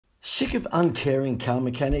Sick of uncaring car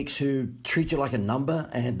mechanics who treat you like a number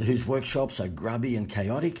and whose workshops are grubby and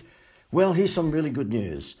chaotic? Well, here's some really good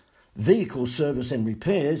news. Vehicle service and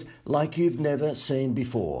repairs like you've never seen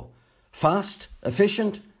before. Fast,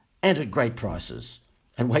 efficient, and at great prices.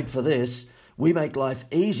 And wait for this, we make life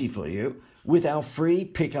easy for you with our free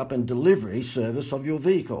pickup and delivery service of your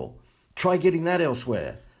vehicle. Try getting that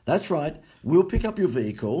elsewhere. That's right, we'll pick up your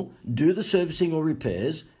vehicle, do the servicing or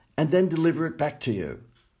repairs, and then deliver it back to you.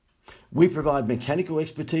 We provide mechanical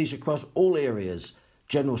expertise across all areas: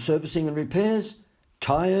 general servicing and repairs,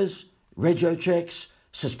 tyres, rego checks,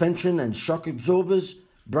 suspension and shock absorbers,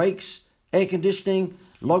 brakes, air conditioning,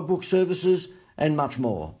 logbook services, and much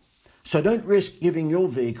more. So don't risk giving your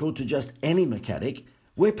vehicle to just any mechanic.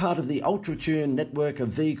 We're part of the UltraTune network of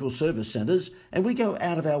vehicle service centres, and we go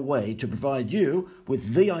out of our way to provide you with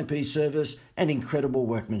VIP service and incredible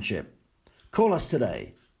workmanship. Call us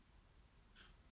today.